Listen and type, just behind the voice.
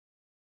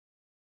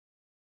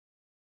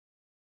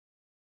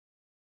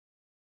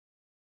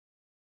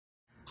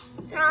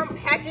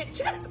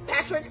Hatchet,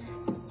 Patrick,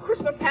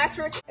 Christmas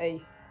Patrick.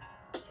 Hey,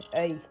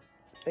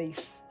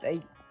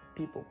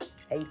 people.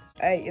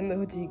 Hey, in the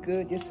hood, you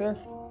good? Yes, sir.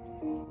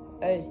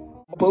 Hey.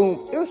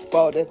 Boom, it was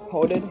spotted,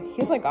 hold it.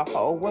 He's like a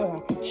hoe, what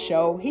a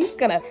show. He's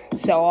gonna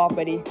show off,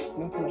 but he's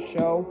not gonna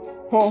show.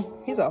 Oh,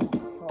 he's a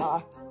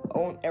lie.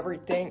 Own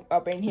everything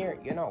up in here,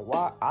 you know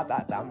what? I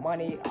got that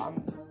money,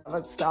 I'm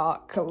a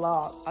stock a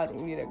lot. I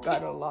don't need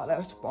got a lot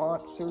of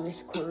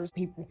sponsors, queers,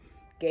 people.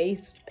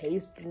 Gaze,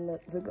 paste,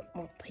 let's look at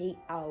my pay.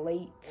 I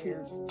late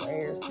tears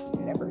rare,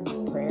 never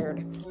prepared.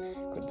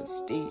 Could the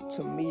state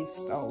to me,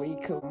 Stolly,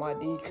 kill my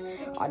dick.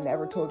 I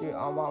never told you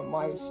I'm on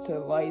mice to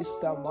lice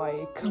the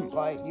mic.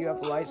 Like you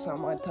have lice on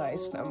my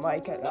ties, the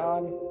mic at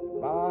on,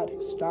 bod,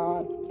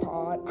 start,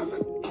 pod,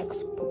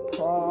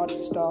 prod,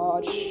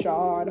 start,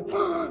 shot.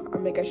 I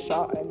make a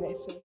shot and they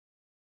say.